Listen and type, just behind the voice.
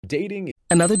Dating.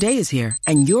 Another day is here,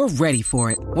 and you're ready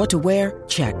for it. What to wear?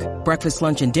 Check. Breakfast,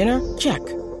 lunch, and dinner? Check.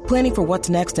 Planning for what's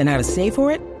next and how to save for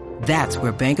it? That's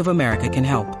where Bank of America can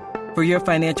help. For your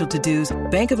financial to-dos,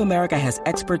 Bank of America has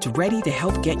experts ready to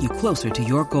help get you closer to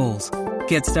your goals.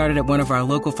 Get started at one of our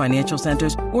local financial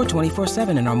centers or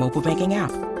 24/7 in our mobile banking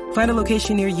app. Find a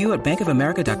location near you at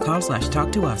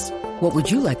bankofamerica.com/talktous. What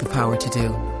would you like the power to do?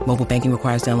 Mobile banking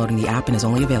requires downloading the app and is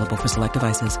only available for select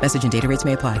devices. Message and data rates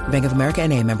may apply. Bank of America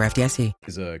N.A., member FDIC.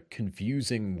 Is a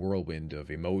confusing whirlwind of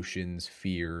emotions,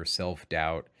 fear,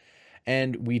 self-doubt,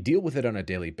 and we deal with it on a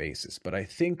daily basis. But I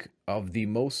think of the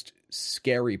most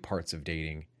scary parts of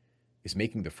dating is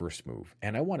making the first move.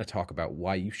 And I want to talk about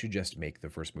why you should just make the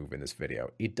first move in this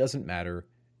video. It doesn't matter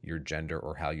your gender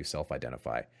or how you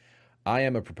self-identify. I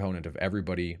am a proponent of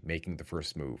everybody making the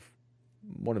first move.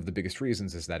 One of the biggest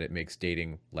reasons is that it makes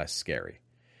dating less scary.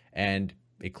 And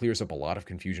it clears up a lot of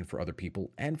confusion for other people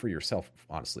and for yourself,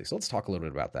 honestly. So let's talk a little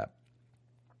bit about that.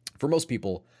 For most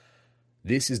people,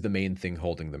 this is the main thing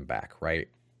holding them back, right?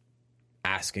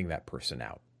 Asking that person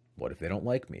out. What if they don't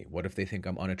like me? What if they think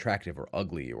I'm unattractive or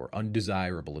ugly or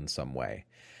undesirable in some way?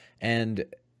 And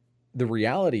the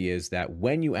reality is that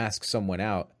when you ask someone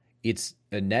out, it's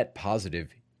a net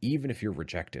positive, even if you're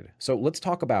rejected. So let's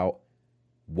talk about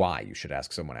why you should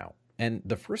ask someone out. And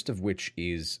the first of which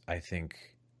is, I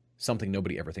think, something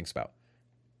nobody ever thinks about.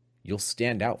 You'll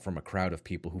stand out from a crowd of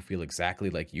people who feel exactly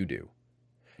like you do.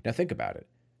 Now think about it.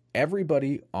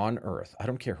 Everybody on earth, I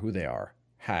don't care who they are,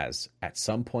 has at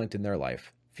some point in their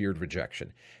life feared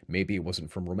rejection. Maybe it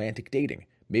wasn't from romantic dating.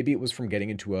 Maybe it was from getting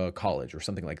into a college or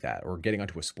something like that, or getting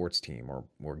onto a sports team,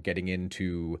 or getting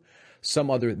into some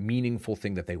other meaningful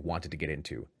thing that they wanted to get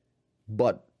into.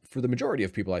 But for the majority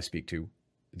of people I speak to,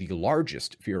 the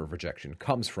largest fear of rejection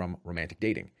comes from romantic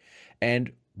dating.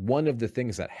 And one of the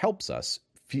things that helps us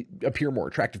appear more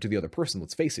attractive to the other person,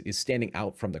 let's face it, is standing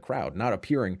out from the crowd, not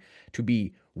appearing to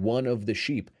be one of the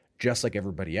sheep just like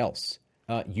everybody else.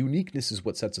 Uniqueness is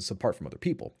what sets us apart from other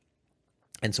people.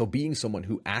 And so being someone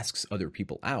who asks other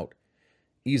people out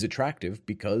is attractive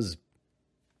because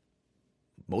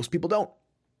most people don't.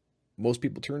 Most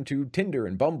people turn to Tinder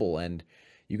and Bumble, and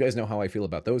you guys know how I feel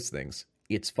about those things.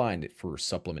 It's fine for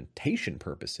supplementation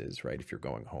purposes, right? If you're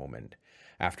going home and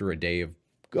after a day of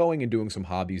going and doing some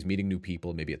hobbies, meeting new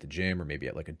people, maybe at the gym or maybe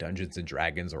at like a Dungeons and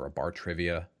Dragons or a bar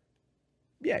trivia,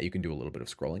 yeah, you can do a little bit of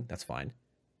scrolling. That's fine.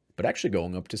 But actually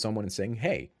going up to someone and saying,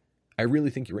 hey, I really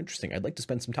think you're interesting. I'd like to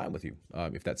spend some time with you,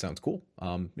 if that sounds cool.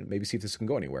 Maybe see if this can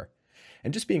go anywhere.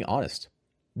 And just being honest,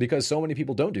 because so many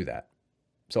people don't do that.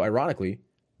 So ironically,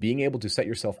 being able to set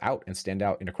yourself out and stand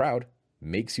out in a crowd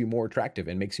makes you more attractive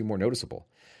and makes you more noticeable.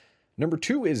 Number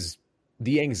two is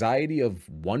the anxiety of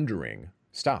wondering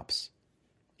stops.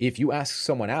 If you ask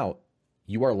someone out,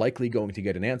 you are likely going to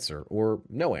get an answer or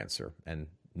no answer. And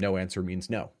no answer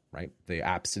means no, right? The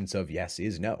absence of yes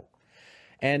is no.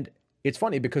 And it's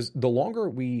funny because the longer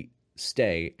we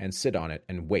stay and sit on it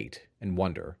and wait and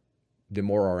wonder, the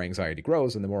more our anxiety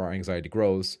grows. And the more our anxiety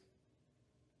grows,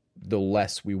 the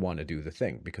less we want to do the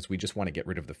thing because we just want to get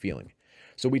rid of the feeling.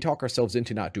 So we talk ourselves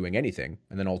into not doing anything,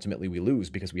 and then ultimately we lose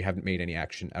because we haven't made any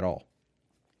action at all.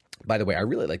 By the way, I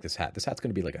really like this hat. This hat's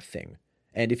going to be like a thing.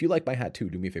 And if you like my hat too,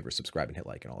 do me a favor, subscribe and hit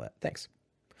like and all that. Thanks.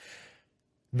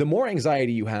 The more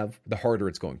anxiety you have, the harder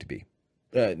it's going to be.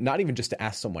 Not even just to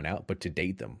ask someone out, but to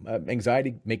date them.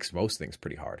 Anxiety makes most things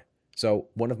pretty hard. So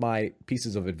one of my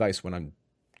pieces of advice when I'm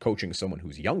coaching someone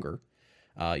who's younger,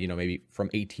 maybe from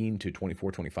 18 to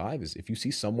 24, 25, is if you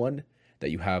see someone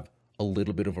that you have a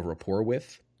little bit of a rapport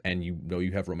with and you know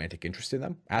you have romantic interest in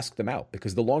them, ask them out.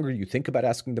 Because the longer you think about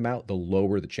asking them out, the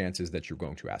lower the chances that you're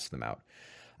going to ask them out.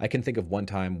 I can think of one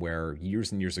time where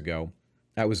years and years ago,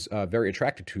 I was very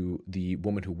attracted to the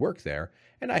woman who worked there,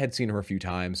 and I had seen her a few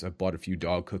times. I bought a few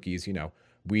dog cookies.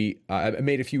 I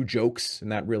made a few jokes,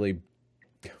 and that really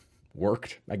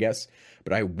worked, I guess.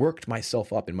 But I worked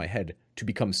myself up in my head to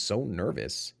become so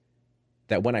nervous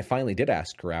that when I finally did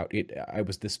ask her out, I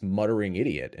was this muttering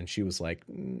idiot, and she was like,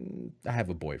 I have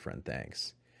a boyfriend,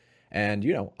 thanks. And,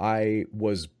 I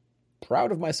was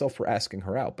proud of myself for asking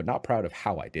her out, but not proud of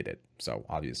how I did it. So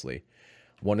obviously,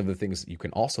 one of the things that you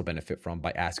can also benefit from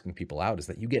by asking people out is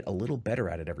that you get a little better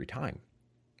at it every time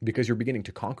because you're beginning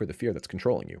to conquer the fear that's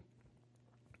controlling you.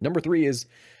 Number three is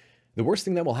the worst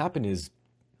thing that will happen is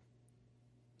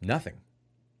nothing.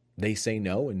 They say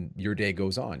no and your day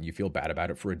goes on. You feel bad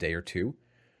about it for a day or two.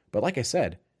 But like I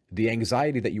said, the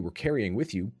anxiety that you were carrying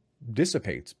with you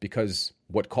dissipates because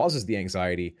what causes the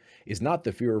anxiety is not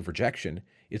the fear of rejection.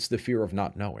 It's the fear of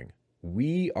not knowing.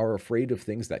 We are afraid of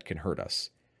things that can hurt us.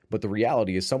 But the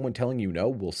reality is someone telling you no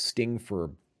will sting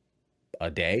for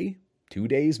a day, 2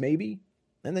 days maybe,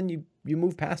 and then you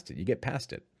move past it, you get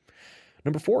past it.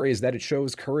 Number 4 is that it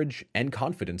shows courage and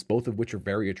confidence, both of which are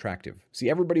very attractive. See,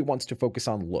 everybody wants to focus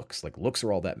on looks, like looks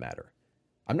are all that matter.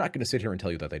 I'm not going to sit here and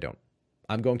tell you that they don't.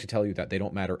 I'm going to tell you that they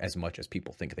don't matter as much as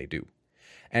people think they do.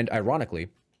 And ironically,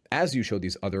 as you show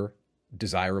these other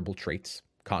desirable traits,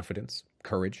 confidence,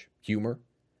 courage, humor,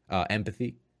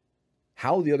 empathy,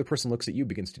 how the other person looks at you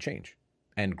begins to change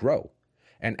and grow.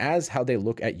 And as how they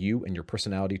look at you and your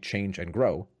personality change and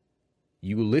grow,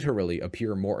 you literally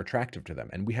appear more attractive to them.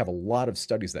 And we have a lot of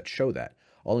studies that show that.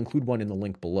 I'll include one in the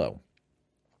link below.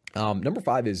 Number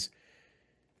 5 is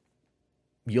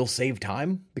you'll save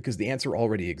time because the answer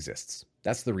already exists.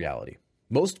 That's the reality.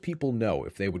 Most people know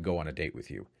if they would go on a date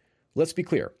with you. Let's be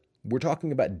clear. We're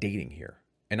talking about dating here.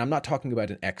 And I'm not talking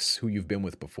about an ex who you've been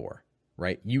with before,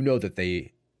 right? You know that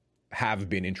they have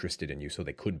been interested in you, so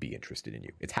they could be interested in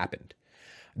you. It's happened.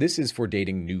 This is for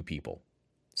dating new people.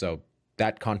 So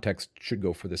that context should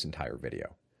go for this entire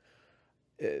video.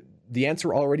 The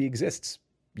answer already exists.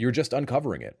 You're just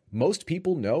uncovering it. Most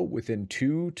people know within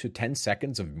 2 to 10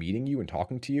 seconds of meeting you and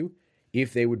talking to you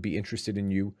if they would be interested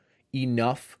in you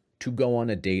enough to go on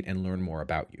a date and learn more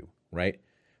about you, right?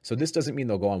 So this doesn't mean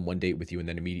they'll go on one date with you and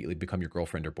then immediately become your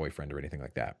girlfriend or boyfriend or anything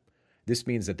like that. This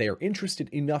means that they are interested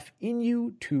enough in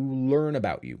you to learn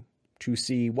about you, to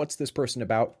see what's this person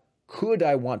about? Could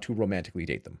I want to romantically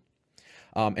date them?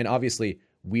 And obviously,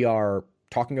 we are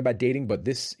talking about dating, but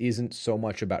this isn't so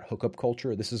much about hookup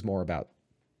culture. This is more about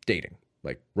dating,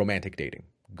 like romantic dating,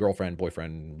 girlfriend,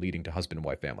 boyfriend, leading to husband and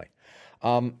wife family.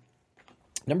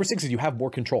 Number 6 is you have more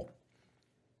control.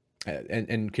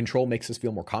 And control makes us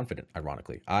feel more confident,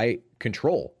 ironically. I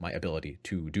control my ability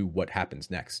to do what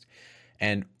happens next.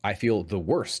 And I feel the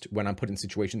worst when I'm put in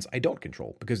situations I don't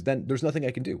control, because then there's nothing I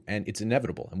can do and it's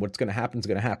inevitable. And what's going to happen is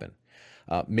going to happen.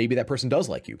 Maybe that person does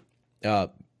like you.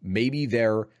 Maybe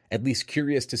they're at least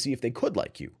curious to see if they could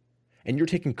like you. And you're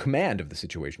taking command of the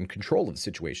situation, control of the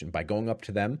situation by going up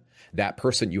to them, that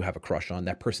person you have a crush on,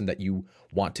 that person that you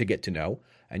want to get to know.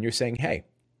 And you're saying, hey,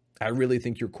 I really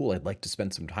think you're cool. I'd like to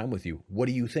spend some time with you. What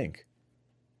do you think?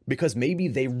 Because maybe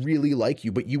they really like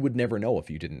you, but you would never know if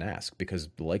you didn't ask, because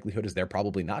the likelihood is they're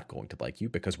probably not going to like you,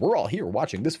 because we're all here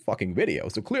watching this fucking video.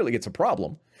 So clearly it's a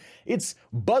problem. It's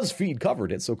BuzzFeed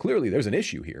covered it. So clearly there's an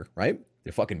issue here, right?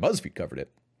 The fucking BuzzFeed covered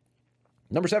it.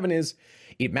 Number 7 is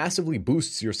it massively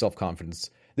boosts your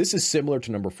self-confidence. This is similar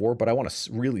to number 4, but I want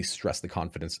to really stress the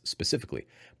confidence specifically,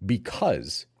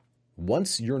 because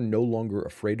once you're no longer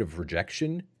afraid of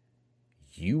rejection,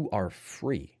 you are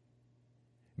free.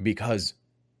 Because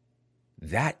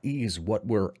that is what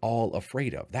we're all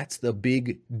afraid of. That's the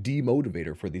big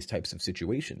demotivator for these types of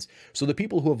situations. So the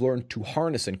people who have learned to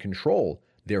harness and control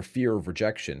their fear of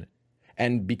rejection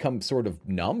and become sort of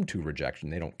numb to rejection,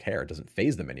 they don't care, it doesn't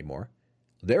faze them anymore,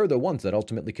 they're the ones that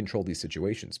ultimately control these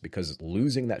situations, because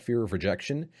losing that fear of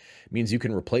rejection means you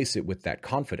can replace it with that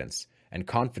confidence. And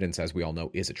confidence, as we all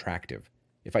know, is attractive.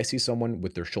 If I see someone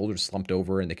with their shoulders slumped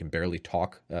over and they can barely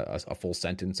talk a full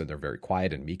sentence and they're very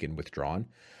quiet and meek and withdrawn,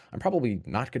 I'm probably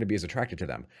not going to be as attracted to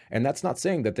them. And that's not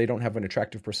saying that they don't have an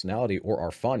attractive personality or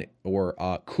are fun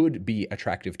or could be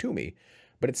attractive to me,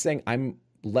 but it's saying I'm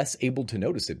less able to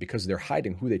notice it because they're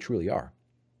hiding who they truly are.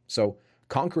 So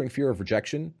conquering fear of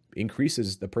rejection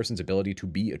increases the person's ability to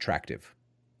be attractive.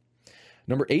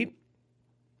 Number 8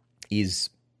 is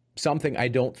something I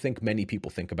don't think many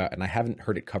people think about, and I haven't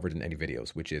heard it covered in any videos,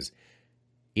 which is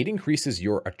it increases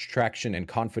your attraction and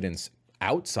confidence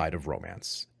outside of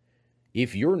romance.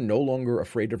 If you're no longer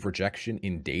afraid of rejection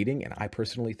in dating, and I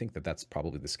personally think that that's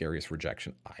probably the scariest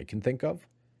rejection I can think of,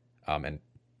 and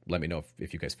let me know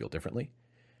if you guys feel differently,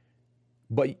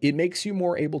 but it makes you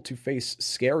more able to face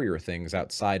scarier things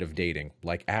outside of dating,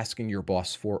 like asking your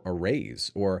boss for a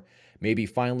raise, or maybe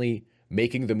finally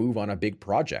making the move on a big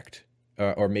project,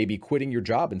 or maybe quitting your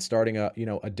job and starting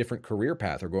a different career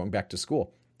path or going back to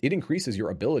school. It increases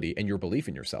your ability and your belief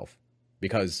in yourself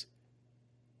because,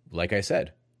 like I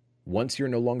said, once you're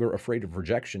no longer afraid of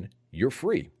rejection, you're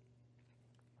free.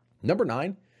 Number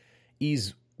 9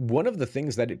 is one of the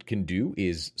things that it can do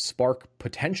is spark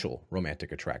potential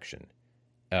romantic attraction.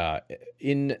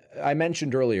 I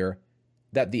mentioned earlier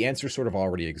that the answer sort of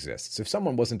already exists. If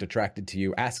someone wasn't attracted to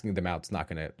you, asking them out, it's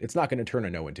not gonna turn a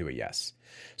no into a yes.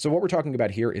 So what we're talking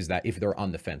about here is that if they're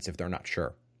on the fence, if they're not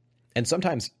sure, and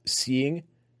sometimes seeing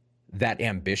that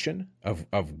ambition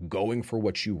of going for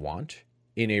what you want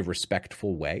in a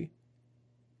respectful way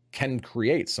can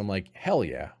create some like, hell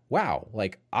yeah, wow,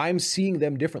 like I'm seeing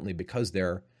them differently because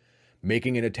they're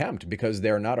making an attempt, because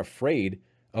they're not afraid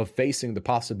of facing the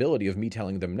possibility of me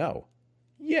telling them no.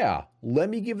 Yeah, let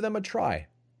me give them a try.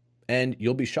 And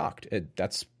you'll be shocked.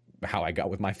 That's how I got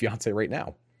with my fiance right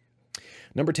now.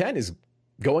 Number 10 is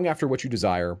going after what you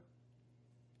desire.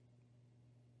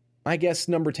 I guess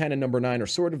number 10 and number 9 are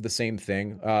sort of the same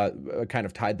thing. Kind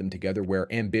of tied them together, where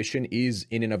ambition is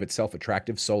in and of itself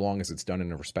attractive so long as it's done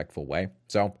in a respectful way.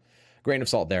 So, grain of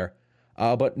salt there.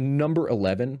 But number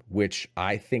 11, which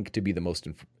I think to be the most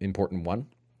important one,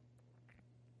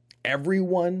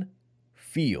 everyone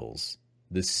feels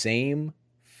the same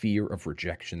fear of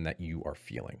rejection that you are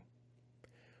feeling.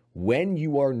 When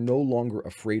you are no longer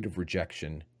afraid of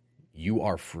rejection, you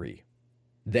are free.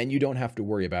 Then you don't have to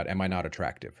worry about, am I not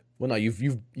attractive? Well, no,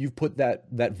 you've put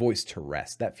that voice to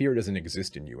rest. That fear doesn't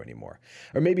exist in you anymore.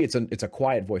 Or maybe it's a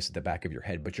quiet voice at the back of your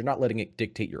head, but you're not letting it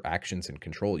dictate your actions and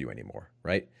control you anymore,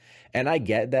 right? And I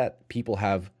get that people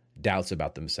have doubts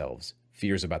about themselves,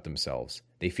 fears about themselves.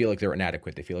 They feel like they're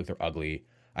inadequate. They feel like they're ugly.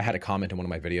 I had a comment in one of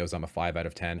my videos, I'm a 5 out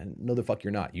of 10. And no, the fuck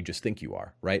you're not. You just think you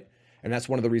are, right? And that's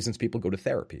one of the reasons people go to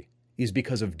therapy, is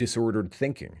because of disordered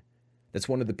thinking. That's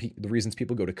one of the reasons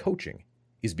people go to coaching,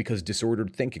 is because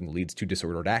disordered thinking leads to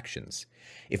disordered actions.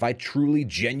 If I truly,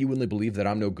 genuinely believe that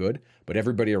I'm no good, but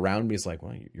everybody around me is like,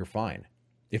 well, you're fine.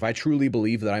 If I truly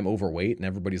believe that I'm overweight and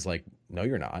everybody's like, no,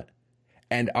 you're not.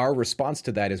 And our response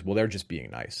to that is, well, they're just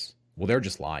being nice. Well, they're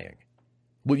just lying.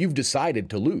 Well, you've decided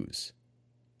to lose.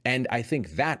 And I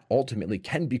think that ultimately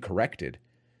can be corrected,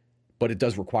 but it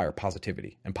does require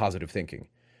positivity and positive thinking,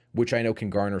 which I know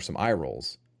can garner some eye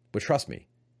rolls. But trust me,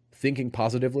 thinking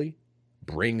positively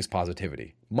brings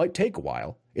positivity. Might take a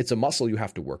while. It's a muscle you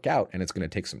have to work out, and it's going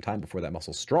to take some time before that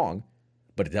muscle's strong,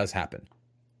 but it does happen.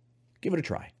 Give it a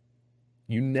try.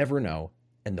 You never know,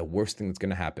 and the worst thing that's going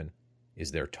to happen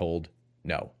is they're told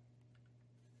no.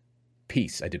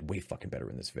 Peace. I did way fucking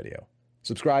better in this video.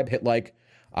 Subscribe, hit like.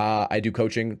 I do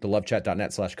coaching,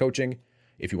 thelovechat.net/coaching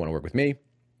if you want to work with me.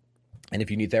 And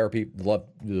if you need therapy,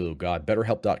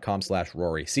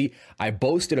 BetterHelp.com/Rory. See, I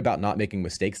boasted about not making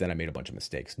mistakes, then I made a bunch of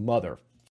mistakes. Mother